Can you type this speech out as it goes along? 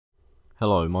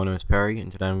Hello, my name is Perry,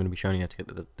 and today I'm going to be showing you how to get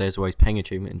the There's Always Peng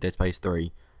achievement in Dead Space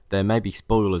 3. There may be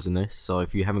spoilers in this, so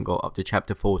if you haven't got up to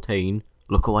chapter 14,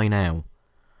 look away now.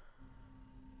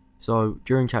 So,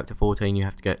 during chapter 14 you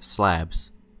have to get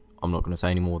slabs. I'm not going to say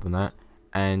any more than that.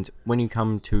 And when you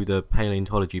come to the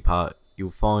paleontology part, you'll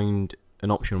find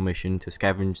an optional mission to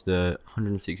scavenge the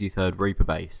 163rd Reaper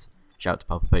base. Shout out to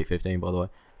Papa P15 by the way.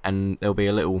 And there'll be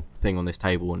a little thing on this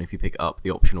table, and if you pick it up,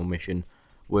 the optional mission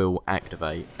will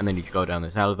activate, and then you can go down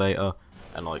this elevator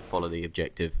and like follow the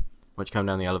objective. Once you come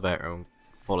down the elevator and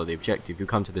follow the objective, you'll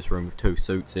come to this room with 2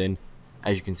 suits in.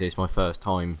 As you can see, it's my first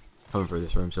time coming through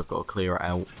this room, so I've got to clear it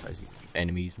out,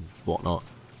 enemies and whatnot.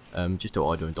 Just do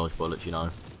what I do in dodge bullets, you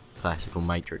know, classical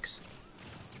Matrix.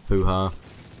 Hoo-ha.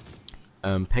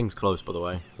 Peng's close, by the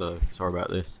way, so sorry about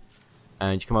this.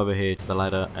 And you come over here to the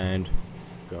ladder and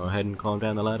go ahead and climb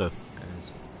down the ladder,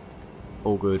 as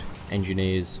all good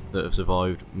engineers that have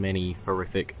survived many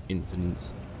horrific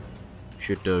incidents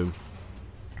should do.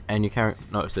 And you can't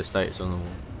notice the status on the wall.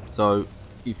 So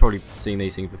you've probably seen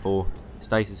these things before.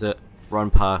 Stasis it, run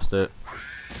past it,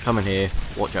 come in here,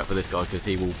 watch out for this guy because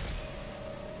he will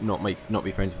not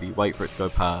be friends with you. Wait for it to go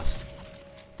past.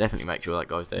 Definitely make sure that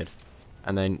guy's dead.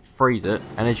 And then freeze it,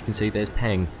 and as you can see there's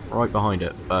Peng right behind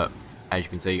it, but as you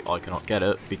can see I cannot get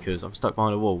it because I'm stuck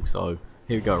behind a wall. So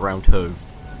here we go, round 2.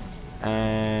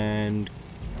 And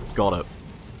got it.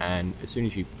 And as soon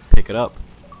as you pick it up,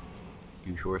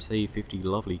 you shall receive 50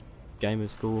 lovely gamer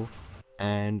score.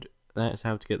 And that's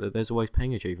how to get the There's Always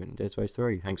Peng achievement in Dead Space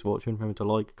 3. Thanks for watching. Remember to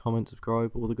like, comment,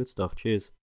 subscribe, all the good stuff. Cheers.